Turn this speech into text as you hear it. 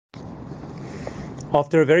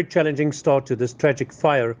After a very challenging start to this tragic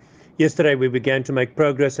fire, yesterday we began to make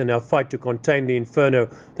progress in our fight to contain the inferno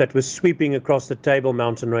that was sweeping across the Table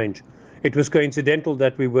Mountain range. It was coincidental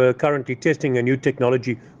that we were currently testing a new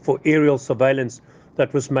technology for aerial surveillance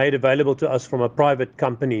that was made available to us from a private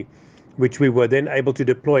company, which we were then able to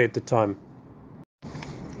deploy at the time.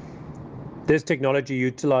 This technology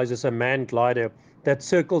utilizes a manned glider that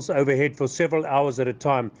circles overhead for several hours at a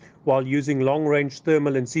time while using long-range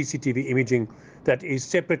thermal and CCTV imaging that is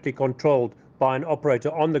separately controlled by an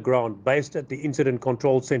operator on the ground based at the Incident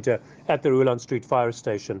Control Center at the Roland Street Fire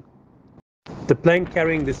Station. The plane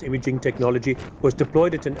carrying this imaging technology was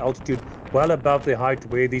deployed at an altitude well above the height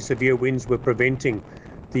where the severe winds were preventing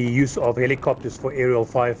the use of helicopters for aerial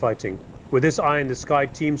firefighting. With this eye in the sky,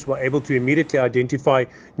 teams were able to immediately identify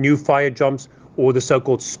new fire jumps, or the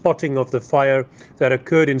so-called spotting of the fire, that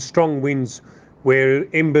occurred in strong winds where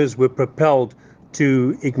embers were propelled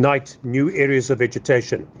to ignite new areas of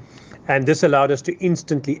vegetation. And this allowed us to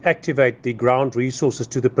instantly activate the ground resources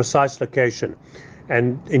to the precise location.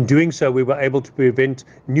 And in doing so, we were able to prevent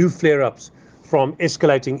new flare-ups from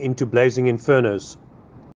escalating into blazing infernos.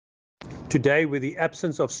 Today, with the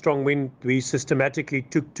absence of strong wind, we systematically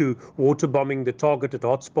took to water bombing the targeted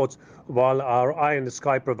hotspots, while our eye in the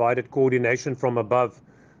sky provided coordination from above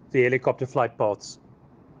the helicopter flight paths.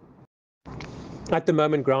 At the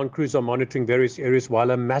moment, ground crews are monitoring various areas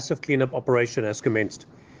while a massive cleanup operation has commenced.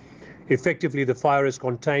 Effectively, the fire is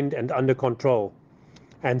contained and under control,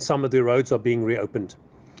 and some of the roads are being reopened.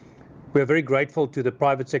 We are very grateful to the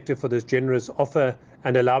private sector for this generous offer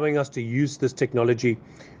and allowing us to use this technology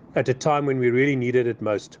at a time when we really needed it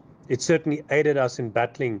most. It certainly aided us in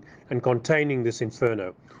battling and containing this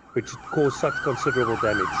inferno, which caused such considerable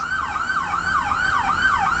damage.